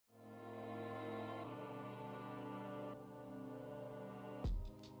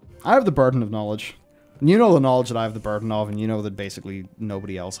I have the burden of knowledge. And you know the knowledge that I have the burden of, and you know that basically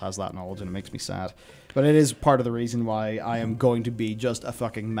nobody else has that knowledge, and it makes me sad. But it is part of the reason why I am going to be just a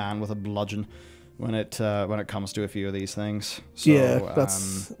fucking man with a bludgeon when it comes to a few of these things. So, yeah,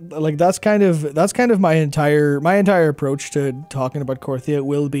 that's kind of my entire approach to talking about Korthia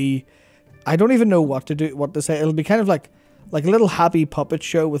will be, I don't even know what to say. It'll be kind of like a little happy puppet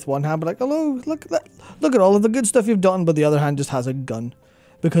show with one hand, but like, hello, look at all of the good stuff you've done, but the other hand just has a gun.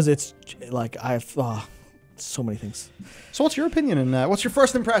 Because it's like so many things. So what's your opinion and what's your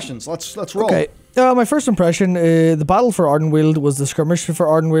first impressions? Let's roll. Okay, my first impression: the battle for Ardenweald was the skirmish for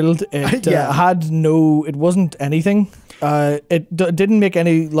Ardenweald. It it wasn't anything. It didn't make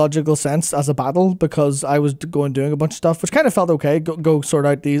any logical sense as a battle because I was doing a bunch of stuff, which kind of felt okay. Go sort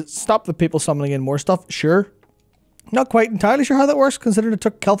out these, stop the people summoning in more stuff. Sure, not quite entirely sure how that works, considering it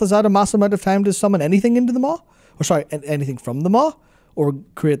took Kel'Thuzad a massive amount of time to summon anything into the Maw, or sorry, anything from the Maw. Or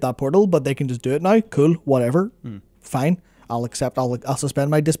create that portal, but they can just do it now. Cool, whatever, fine. I'll accept. I'll suspend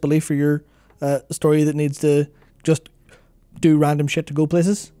my disbelief for your story that needs to just do random shit to go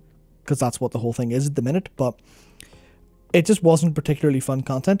places, because that's what the whole thing is at the minute. But it just wasn't particularly fun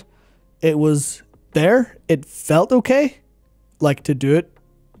content. It was there. It felt okay, like to do it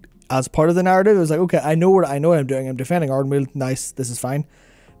as part of the narrative. It was like, okay, I know what I'm doing. I'm defending Ardenweald. Nice, this is fine.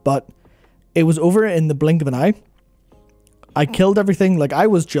 But it was over in the blink of an eye. I killed everything. Like I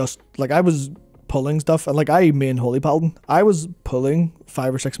was pulling stuff, and like I main Holy Paladin. I was pulling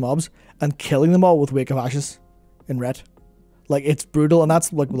 5 or 6 mobs and killing them all with Wake of Ashes in red. Like it's brutal, and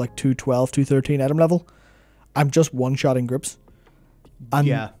that's like 212, 213 item level. I'm just one-shotting groups.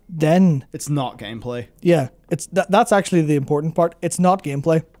 And then it's not gameplay. Yeah, it's that's actually the important part. It's not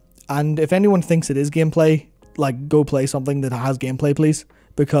gameplay. And if anyone thinks it is gameplay, like go play something that has gameplay, please,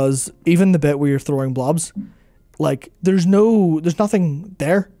 because even the bit where you're throwing blobs, like there's nothing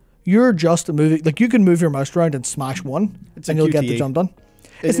there. You're just moving. Like you can move your mouse around and smash one, and you'll get the jump done.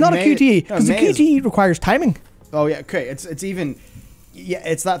 It's not a QTE because the QTE requires timing. Oh yeah, okay. It's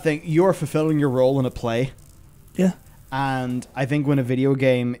that thing. You're fulfilling your role in a play. Yeah. And I think when a video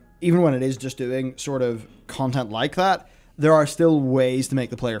game, even when it is just doing sort of content like that, there are still ways to make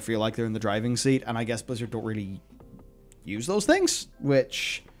the player feel like they're in the driving seat. And I guess Blizzard don't really use those things,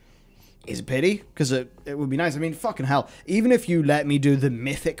 which is a pity, because it would be nice. I mean, fucking hell. Even if you let me do the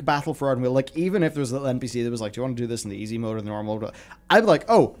mythic battle for Ardenweald, like even if there was a little NPC that was like, do you want to do this in the easy mode or the normal mode? I'd be like,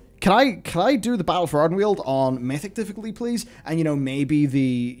 oh, can I do the battle for Ardenweald on mythic difficulty, please? And you know, maybe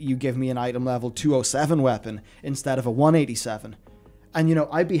you give me an item level 207 weapon instead of a 187. And you know,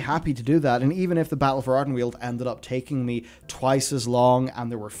 I'd be happy to do that. And even if the battle for Ardenweald ended up taking me twice as long and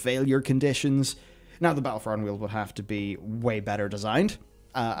there were failure conditions, now the battle for Ardenweald would have to be way better designed.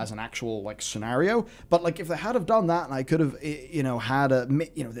 As an actual like scenario, but like if they had have done that, and I could have had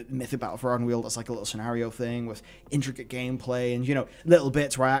the mythic battle for Ardenweald as like a little scenario thing with intricate gameplay and little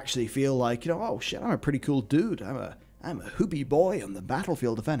bits where I actually feel like oh shit, I'm a pretty cool dude, I'm a hoopy boy on the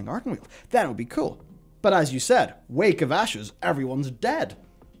battlefield defending Ardenweald, then it would be cool. But as you said, Wake of Ashes, everyone's dead.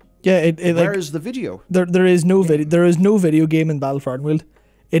 Yeah, where is the video? There is no video. There is no video game in Battle for Ardenweald.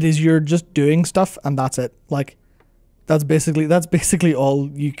 It is you're just doing stuff and that's it. Like. That's basically all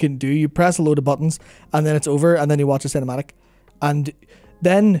you can do. You press a load of buttons and then it's over, and then you watch a cinematic. And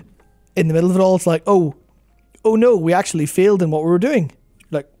then in the middle of it all, it's like, oh no, we actually failed in what we were doing.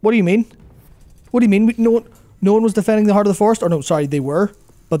 Like, what do you mean? What do you mean? No one was defending the heart of the forest? Or no, sorry, they were.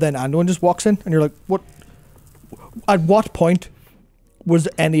 But then Anduin just walks in and you're like, what? At what point was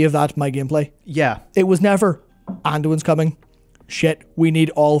any of that my gameplay? Yeah. It was never Anduin's coming. Shit, we need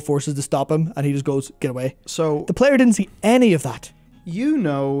all forces to stop him, and he just goes, get away. So the player didn't see any of that. You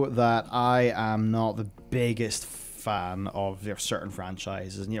know that I am not the biggest fan of certain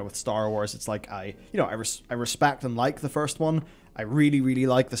franchises, and with Star Wars, it's like I respect and like the first one. I really, really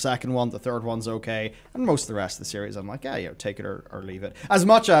like the second one. The third one's okay. And most of the rest of the series, I'm like, yeah, take it or leave it. As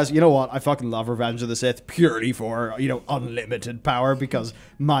much as, you know what, I fucking love Revenge of the Sith purely for, unlimited power, because,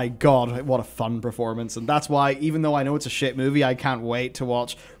 my God, what a fun performance. And that's why, even though I know it's a shit movie, I can't wait to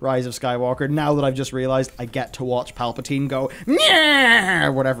watch Rise of Skywalker. Now that I've just realized I get to watch Palpatine go, yeah,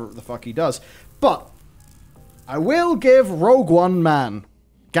 whatever the fuck he does. But I will give Rogue One Man,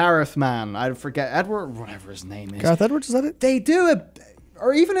 Gareth Man, I forget, Edward, whatever his name is. Gareth Edwards, is that it? They do it,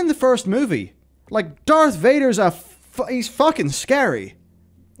 or even in the first movie, like Darth Vader's he's fucking scary.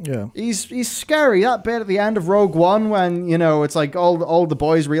 Yeah. He's scary. That bit at the end of Rogue One when, it's like all the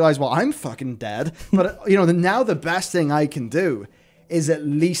boys realize, well, I'm fucking dead. But, now the best thing I can do is at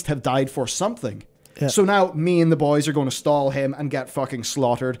least have died for something. Yeah. So now me and the boys are going to stall him and get fucking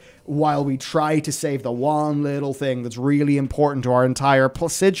slaughtered while we try to save the one little thing that's really important to our entire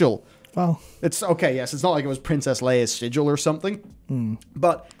sigil. Wow. It's okay, yes, it's not like it was Princess Leia's sigil or something.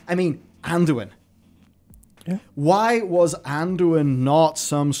 But, I mean, Anduin. Yeah. Why was Anduin not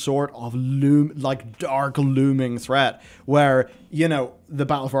some sort of dark looming threat where, you know, the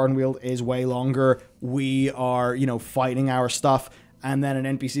Battle for Ardenweald is way longer, we are, you know, fighting our stuff, and then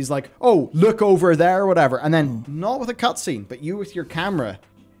an NPC's like, oh, look over there or whatever. And then, not with a cutscene, but you with your camera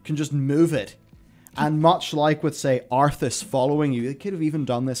can just move it. And much like with, say, Arthas following you, they could have even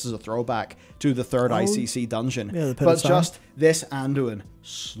done this as a throwback to the third ICC dungeon. Yeah, but just this Anduin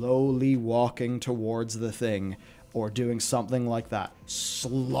slowly walking towards the thing or doing something like that,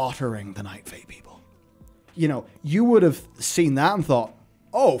 slaughtering the Night Fae people. You know, you would have seen that and thought,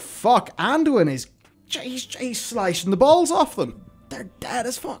 oh, fuck, Anduin is... He's slicing the balls off them. They're dead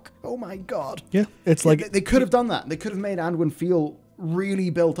as fuck. Oh my god. Yeah, it's like... They could have done that. They could have made Anduin feel really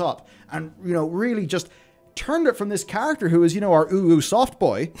built up and, you know, really just turned it from this character who is, you know, our soft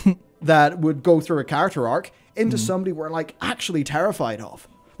boy that would go through a character arc into somebody we're, like, actually terrified of.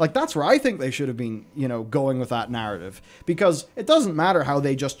 Like, that's where I think they should have been, you know, going with that narrative. Because it doesn't matter how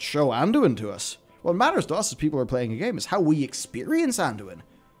they just show Anduin to us. What matters to us as people who are playing a game is how we experience Anduin.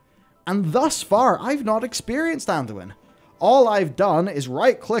 And thus far, I've not experienced Anduin. All I've done is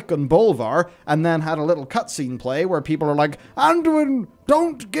right-click on Bolvar and then had a little cutscene play where people are like, Anduin,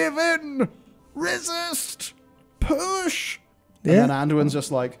 don't give in! Resist! Push! Yeah. And then Anduin's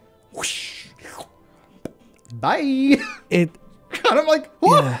just like, whoosh, bye! And I'm like,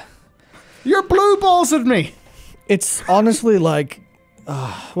 what? Yeah. You're blue balls at me! It's honestly like...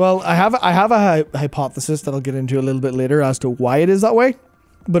 well, I have a hypothesis that I'll get into a little bit later as to why it is that way.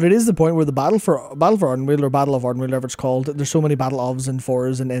 But it is the point where the Battle for Ardenweald, or Battle of Ardenweald, whatever it's called, there's so many battle ofs and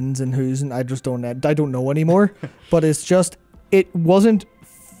fors and ins and who's, and I don't know anymore. But it's just, it wasn't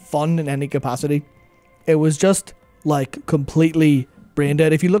fun in any capacity. It was just like completely brain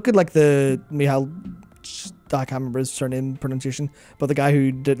dead. If you look at like the I can't remember his surname pronunciation, but the guy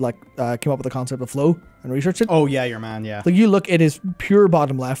who did like came up with the concept of flow and researched it. Oh yeah, your man, yeah. Like you look, it is pure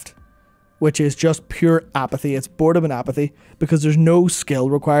bottom left, which is just pure apathy. It's boredom and apathy because there's no skill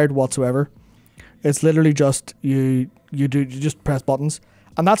required whatsoever. It's literally just you just press buttons,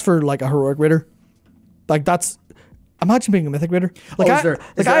 and that's for like a heroic raider. Like that's, imagine being a mythic raider. Like is there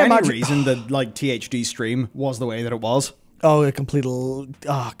any reason that like THD stream was the way that it was? Oh, a complete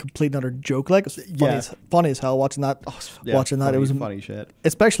another joke. Like it's funny as hell watching that. Watching that, it was funny shit.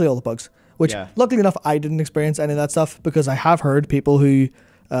 Especially all the bugs. Which luckily enough, I didn't experience any of that stuff because I have heard people who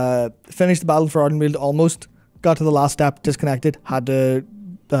finished the Battle for Ardenweald, almost got to the last step, disconnected, had to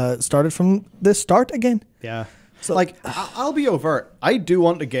start it from the start again. Yeah. So like, I'll be overt. I do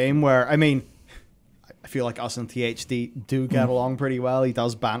want a game where, I mean, I feel like us and THD do get along pretty well. He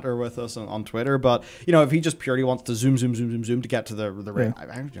does banter with us on Twitter, but you know, if he just purely wants to zoom to get to the ring, I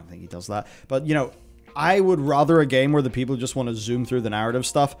don't think he does that. But you know, I would rather a game where the people just want to zoom through the narrative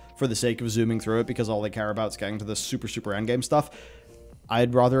stuff for the sake of zooming through it because all they care about is getting to the super endgame stuff.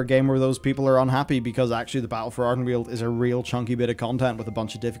 I'd rather a game where those people are unhappy because actually the Battle for Ardenweald is a real chunky bit of content with a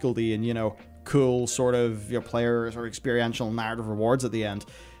bunch of difficulty and, you know, cool sort of your player sort of experiential narrative rewards at the end.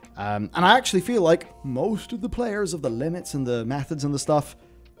 And I actually feel like most of the players of the limits and the methods and the stuff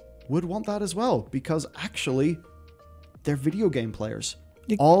would want that as well because actually they're video game players.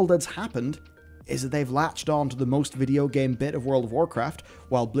 All that's happened is that they've latched on to the most video game bit of World of Warcraft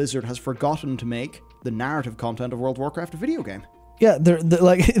while Blizzard has forgotten to make the narrative content of World of Warcraft a video game. Yeah,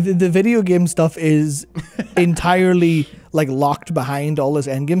 the video game stuff is entirely like locked behind all this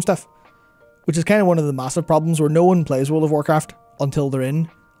endgame stuff, which is kind of one of the massive problems where no one plays World of Warcraft until they're in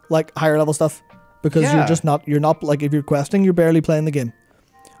like higher level stuff because you're not like, if you're questing, you're barely playing the game.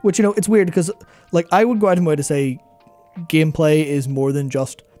 Which, you know, it's weird because like I would go out of my way to say gameplay is more than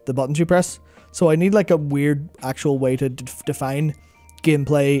just the buttons you press. So I need like a weird actual way to define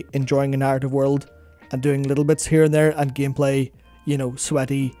gameplay, enjoying a narrative world and doing little bits here and there, and gameplay, you know,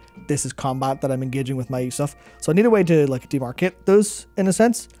 sweaty, this is combat that I'm engaging with my stuff. So I need a way to like demarcate those in a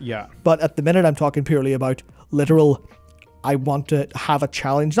sense. Yeah. But at the minute I'm talking purely about literal, I want to have a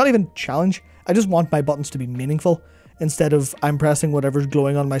challenge, not even challenge, I just want my buttons to be meaningful instead of I'm pressing whatever's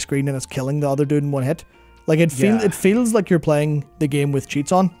glowing on my screen and it's killing the other dude in one hit. Like it feels like you're playing the game with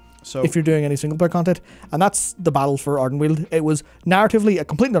cheats on. So if you're doing any single player content, and that's the Battle for Ardenweald. It was narratively a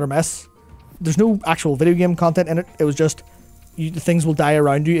complete another mess. There's no actual video game content in it. It was just things will die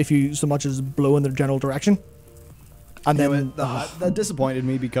around you if you so much as blow in their general direction. And then that disappointed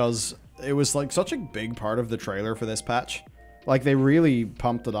me because it was like such a big part of the trailer for this patch. Like, they really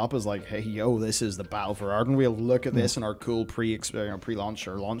pumped it up as like, hey, yo, this is the battle for Ardenweald. Look at this in our cool pre-launch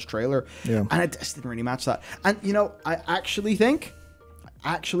or launch trailer. Yeah. And it just didn't really match that. And, you know, I actually think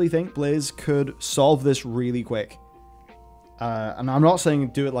Blizz could solve this really quick. And I'm not saying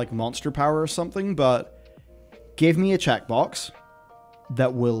do it like Monster Power or something, but give me a checkbox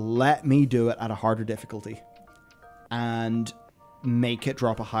that will let me do it at a harder difficulty and make it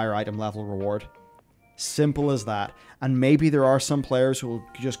drop a higher item level reward. Simple as that. And maybe there are some players who will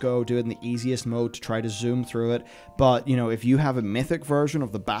just go do it in the easiest mode to try to zoom through it. But, you know, if you have a mythic version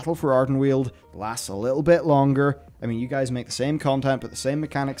of the Battle for Ardenweald, lasts a little bit longer. I mean, you guys make the same content, put the same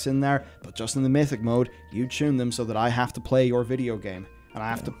mechanics in there, but just in the mythic mode, you tune them so that I have to play your video game. And I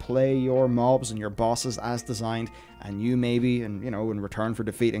have to play your mobs and your bosses as designed. And you maybe, and, you know, in return for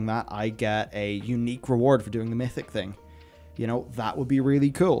defeating that, I get a unique reward for doing the mythic thing. You know, that would be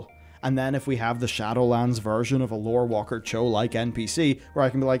really cool. And then if we have the Shadowlands version of a Lore Walker Cho-like NPC, where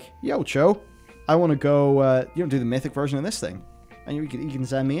I can be like, yo, Cho, I want to go, do the mythic version of this thing. And you can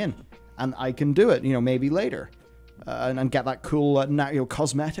send me in. And I can do it, you know, maybe later. And get that cool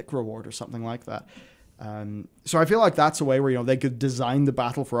cosmetic reward or something like that. So I feel like that's a way where, you know, they could design the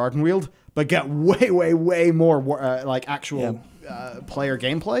Battle for Ardenweald, but get way, way, way more, actual player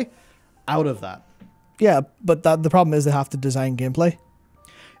gameplay out of that. Yeah, but the problem is they have to design gameplay.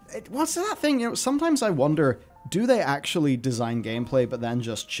 What's that thing? You know, sometimes I wonder, do they actually design gameplay but then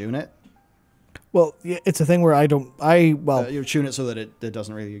just tune it? Well, yeah, it's a thing where you tune it so that it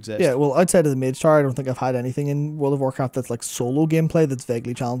doesn't really exist. Yeah, well, outside of the Mage Tower, I don't think I've had anything in World of Warcraft that's like solo gameplay that's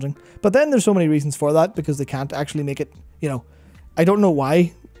vaguely challenging. But then there's so many reasons for that, because they can't actually make it, you know, I don't know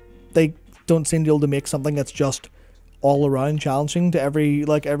why they don't seem to be able to make something that's just all around challenging to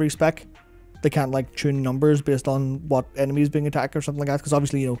every spec. They can't like tune numbers based on what enemies being attacked or something like that, because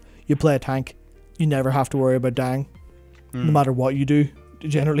obviously, you know, you play a tank, you never have to worry about dying, no matter what you do,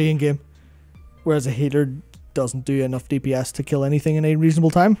 generally in game. Whereas a healer doesn't do enough DPS to kill anything in a reasonable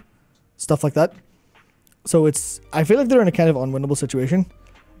time, stuff like that. So I feel like they're in a kind of unwinnable situation,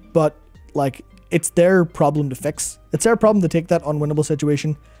 but like it's their problem to fix. It's their problem to take that unwinnable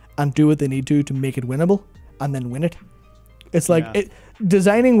situation and do what they need to make it winnable, and then win it. It's like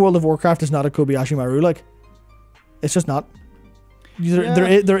designing World of Warcraft is not a Kobayashi Maru. Like, it's just not.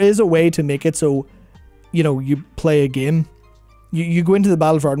 There is a way to make it so, you know, you play a game, you go into the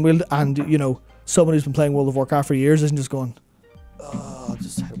Battle for Ardenweald, and you know someone who's been playing World of Warcraft for years isn't just going, oh,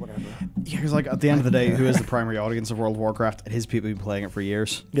 just whatever. Yeah, because like at the end of the day, who is the primary audience of World of Warcraft? It is people who've been playing it for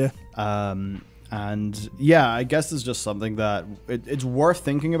years. Yeah. And yeah, I guess it's just something that it's worth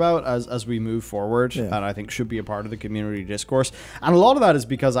thinking about as we move forward, and I think should be a part of the community discourse. And a lot of that is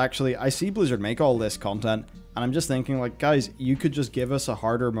because actually I see Blizzard make all this content, and I'm just thinking like, guys, you could just give us a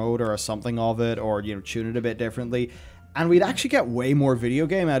harder mode or a something of it, or, you know, tune it a bit differently, and we'd actually get way more video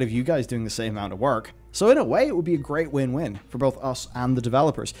game out of you guys doing the same amount of work. So in a way, it would be a great win-win for both us and the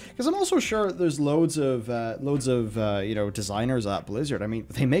developers. Because I'm also sure there's loads of you know, designers at Blizzard. I mean,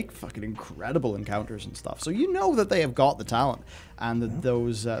 they make fucking incredible encounters and stuff. So you know that they have got the talent, and that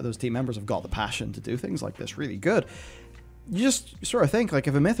those team members have got the passion to do things like this really good. You just sort of think, like,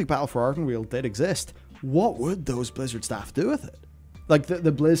 if a Mythic Battle for Ardenweald did exist, what would those Blizzard staff do with it? Like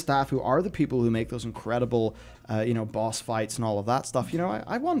the Blizz staff, who are the people who make those incredible, you know, boss fights and all of that stuff. You know,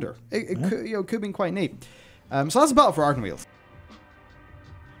 I wonder. It could be quite neat. So that's the Battle for Ardenweald.